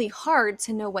really, really hard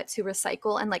to know what to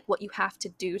recycle and like what you have to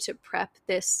do to prep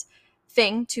this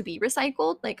thing to be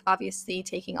recycled. Like, obviously,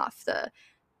 taking off the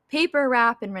paper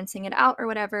wrap and rinsing it out or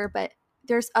whatever, but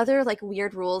there's other like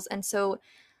weird rules. And so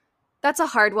that's a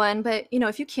hard one. But,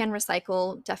 if you can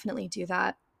recycle, definitely do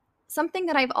that. Something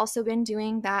that I've also been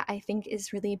doing that I think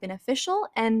is really beneficial,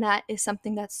 and that is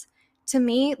something that's to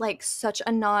me like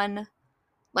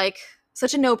like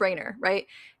such a no-brainer, right?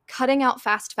 Cutting out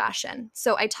fast fashion.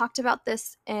 So I talked about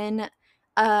this in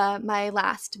my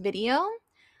last video.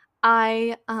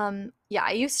 I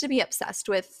used to be obsessed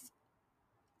with,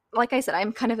 like I said,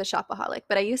 I'm kind of a shopaholic,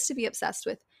 but I used to be obsessed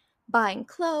with buying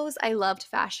clothes. I loved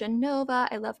Fashion Nova.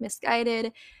 I love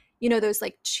Missguided. Those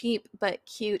like cheap but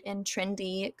cute and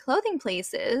trendy clothing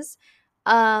places.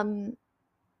 Um,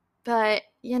 but,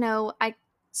 I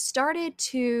started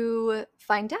to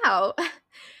find out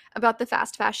about the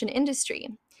fast fashion industry.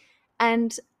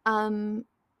 And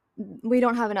we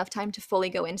don't have enough time to fully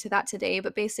go into that today,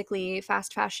 but basically,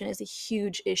 fast fashion is a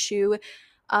huge issue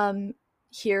um,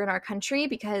 here in our country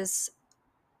because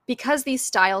these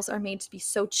styles are made to be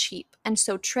so cheap and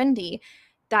so trendy.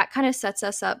 That kind of sets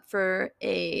us up for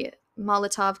a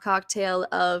Molotov cocktail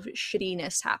of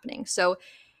shittiness happening. So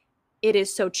it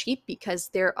is so cheap because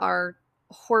there are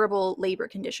horrible labor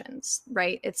conditions,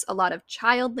 right? It's a lot of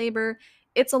child labor.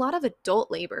 It's a lot of adult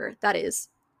labor that is,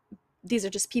 these are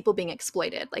just people being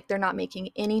exploited. Like, they're not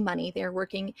making any money. They're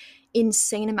working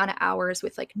insane amount of hours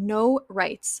with like no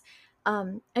rights.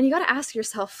 And you got to ask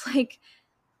yourself, like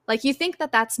you think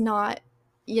that that's not,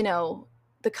 you know,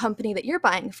 the company that you're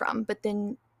buying from, but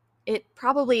then it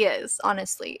probably is,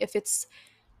 honestly. If it's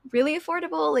really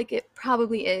affordable, like it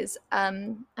probably is.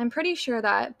 I'm pretty sure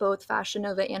that both Fashion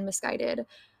Nova and Missguided,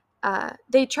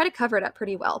 they try to cover it up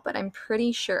pretty well, but I'm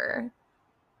pretty sure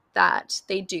that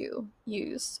they do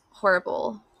use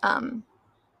horrible,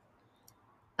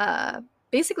 uh,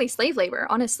 basically slave labor,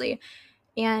 honestly.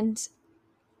 And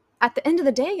at the end of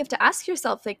the day, you have to ask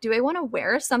yourself, like, do I want to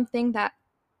wear something that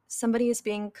somebody is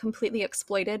being completely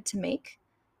exploited to make?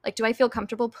 Like, do I feel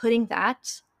comfortable putting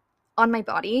that on my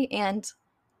body? And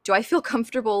do I feel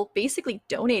comfortable basically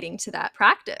donating to that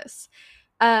practice?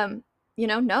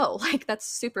 No, like that's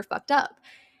super fucked up.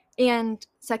 And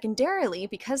secondarily,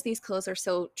 because these clothes are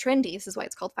so trendy, this is why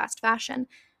it's called fast fashion,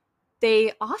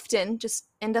 they often just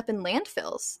end up in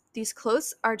landfills. These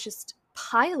clothes are just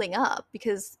piling up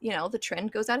because, the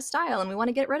trend goes out of style and we want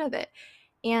to get rid of it.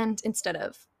 And instead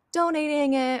of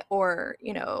donating it or,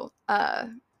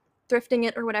 thrifting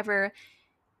it or whatever,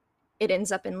 it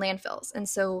ends up in landfills. And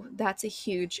so that's a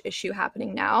huge issue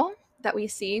happening now that we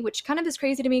see, which kind of is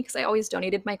crazy to me because I always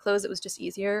donated my clothes. It was just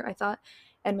easier, I thought,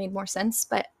 and made more sense.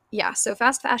 But yeah, so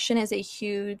fast fashion is a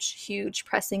huge, huge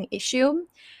pressing issue.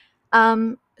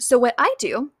 So what I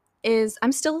do is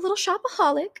I'm still a little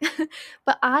shopaholic,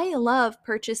 but I love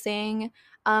purchasing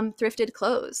thrifted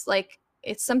clothes. Like,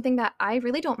 it's something that I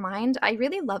really don't mind. I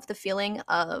really love the feeling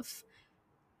of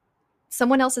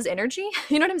someone else's energy.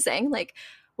 You know what I'm saying? Like,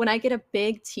 when I get a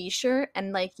big t-shirt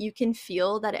and like you can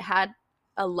feel that it had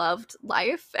a loved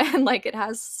life and like it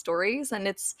has stories, and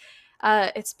it's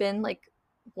been like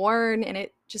worn, and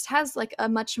it just has like a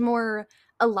much more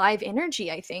alive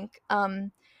energy, I think.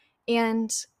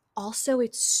 And also,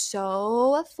 it's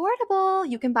so affordable.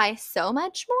 You can buy so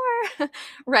much more,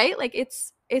 right? Like,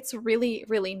 it's really,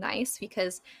 really nice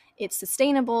because it's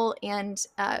sustainable, and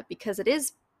because it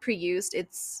is pre-used,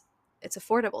 it's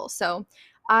affordable. So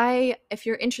If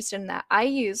you're interested in that, I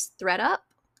use ThreadUp.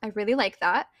 I really like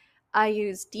that. I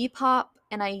use Depop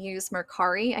and I use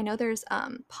Mercari. I know there's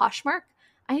Poshmark.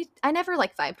 I never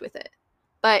like vibed with it.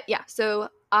 But yeah, so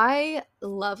I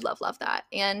love that.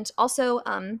 And also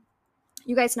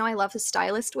you guys know I love the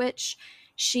Stylist Witch.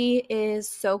 She is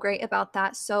so great about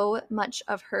that. So much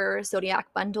of her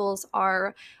Zodiac bundles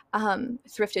are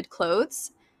thrifted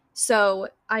clothes. So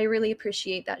I really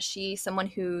appreciate that she's someone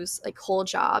whose like whole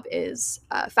job is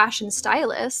a fashion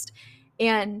stylist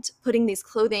and putting these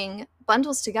clothing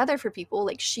bundles together for people.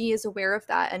 Like she is aware of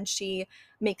that and she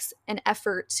makes an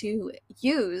effort to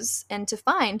use and to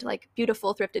find like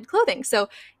beautiful thrifted clothing. So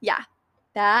yeah,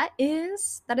 that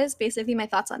is basically my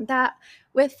thoughts on that.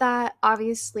 With that,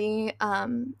 obviously,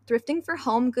 thrifting for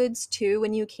home goods too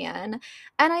when you can.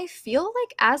 And I feel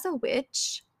like as a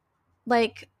witch,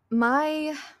 like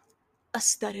my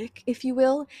aesthetic, if you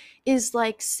will, is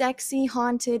like sexy,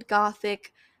 haunted,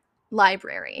 gothic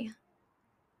library.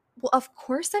 Well, of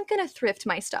course I'm gonna thrift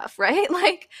my stuff, right?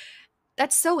 Like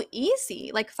that's so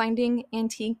easy. Like finding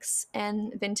antiques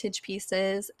and vintage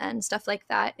pieces and stuff like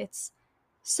that. It's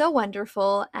so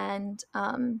wonderful. And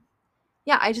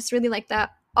yeah, I just really like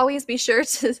that. Always be sure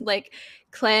to like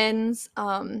cleanse,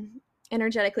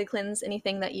 energetically cleanse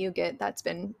anything that you get that's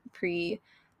been pre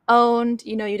owned.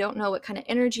 You know, you don't know what kind of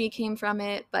energy came from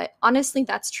it, but honestly,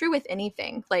 that's true with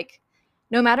anything. Like,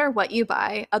 no matter what you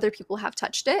buy, other people have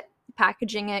touched it,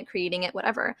 packaging it, creating it,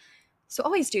 whatever. So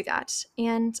always do that.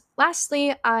 And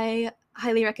lastly, I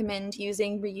highly recommend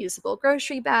using reusable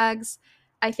grocery bags.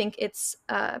 I think it's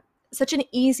such an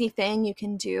easy thing you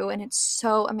can do, and it's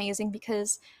so amazing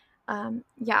because,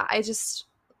 yeah, I just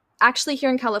actually here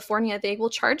in California they will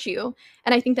charge you,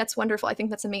 and I think that's wonderful. I think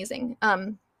that's amazing.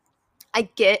 I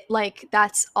get like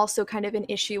that's also kind of an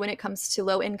issue when it comes to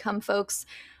low income folks,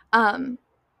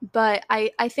 but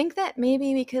I think that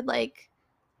maybe we could like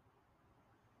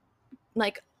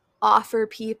offer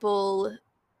people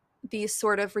these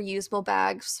sort of reusable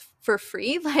bags for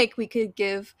free. Like we could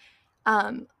give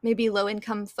maybe low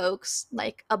income folks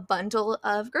like a bundle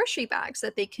of grocery bags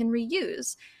that they can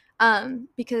reuse.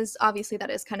 Because obviously that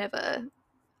is kind of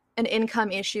an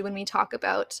income issue when we talk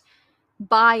about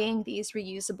buying these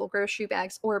reusable grocery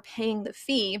bags or paying the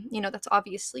fee. You know, that's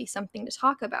obviously something to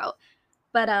talk about.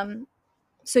 But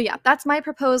so yeah, that's my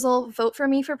proposal. Vote for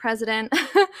me for president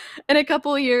in a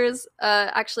couple years,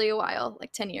 actually a while,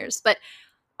 like 10 years. But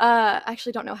I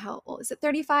actually don't know how old. Is it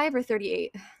 35 or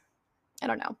 38? I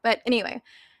don't know. But anyway,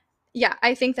 yeah,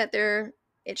 I think that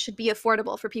it should be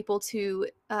affordable for people to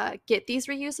get these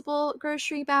reusable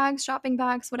grocery bags, shopping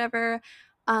bags, whatever.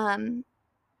 Um,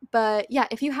 but yeah,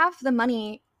 if you have the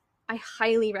money, I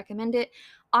highly recommend it.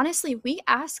 Honestly, we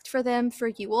asked for them for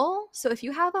Yule. So if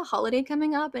you have a holiday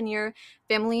coming up and your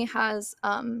family has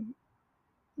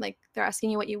like they're asking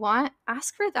you what you want,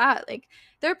 ask for that. Like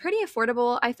they're pretty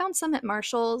affordable. I found some at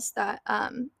Marshall's that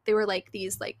they were like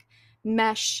these like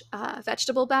mesh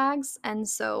vegetable bags, and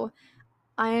so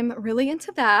I'm really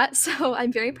into that. So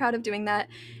I'm very proud of doing that.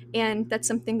 And that's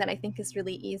something that I think is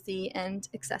really easy and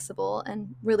accessible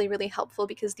and really, really helpful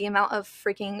because the amount of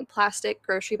freaking plastic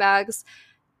grocery bags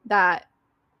that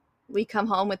we come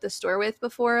home with the store with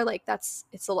before, like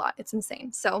it's a lot. It's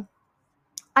insane. So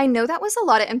I know that was a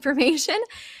lot of information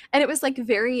and it was like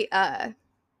very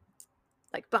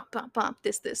like bump, bump, bump,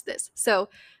 this. So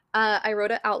I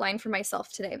wrote an outline for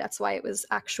myself today. That's why it was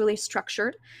actually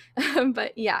structured.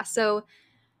 But yeah, so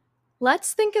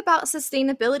let's think about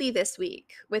sustainability this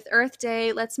week. With Earth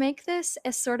Day, let's make this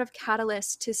a sort of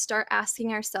catalyst to start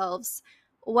asking ourselves,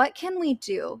 what can we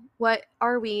do? What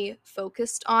are we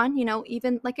focused on? You know,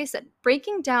 even like I said,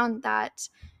 breaking down that,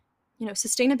 you know,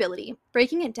 sustainability,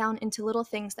 breaking it down into little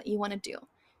things that you want to do.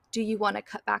 Do you want to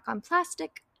cut back on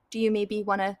plastic? Do you maybe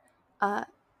want to uh,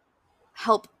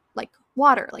 help like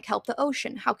water, like help the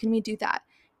ocean? How can we do that?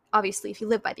 Obviously, if you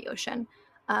live by the ocean,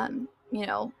 you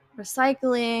know,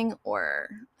 recycling, or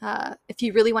if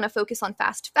you really want to focus on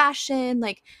fast fashion,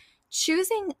 like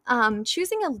choosing a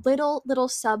little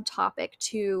subtopic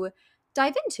to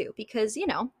dive into because you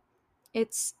know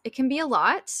it can be a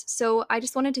lot. So I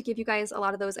just wanted to give you guys a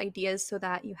lot of those ideas so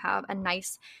that you have a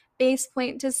nice base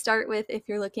point to start with if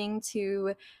you're looking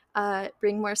to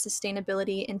bring more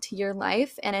sustainability into your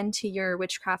life and into your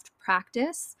witchcraft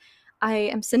practice. I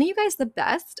am sending you guys the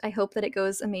best. I hope that it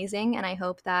goes amazing, and I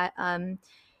hope that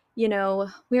you know,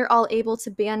 we're all able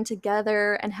to band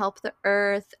together and help the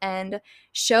earth and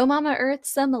show Mama Earth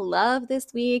some love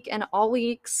this week and all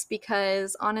weeks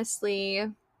because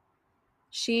honestly,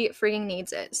 she freaking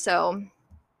needs it. So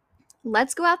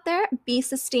let's go out there, be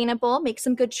sustainable, make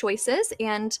some good choices,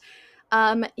 and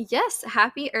Yes,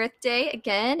 happy Earth Day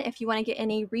again. If you want to get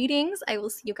any readings, I will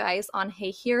see you guys on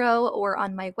Hey Hero or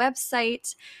on my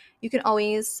website. You can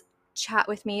always chat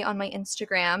with me on my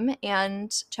Instagram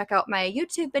and check out my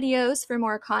YouTube videos for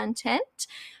more content.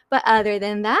 But other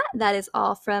than that, that is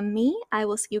all from me. I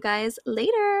will see you guys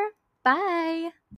later. Bye.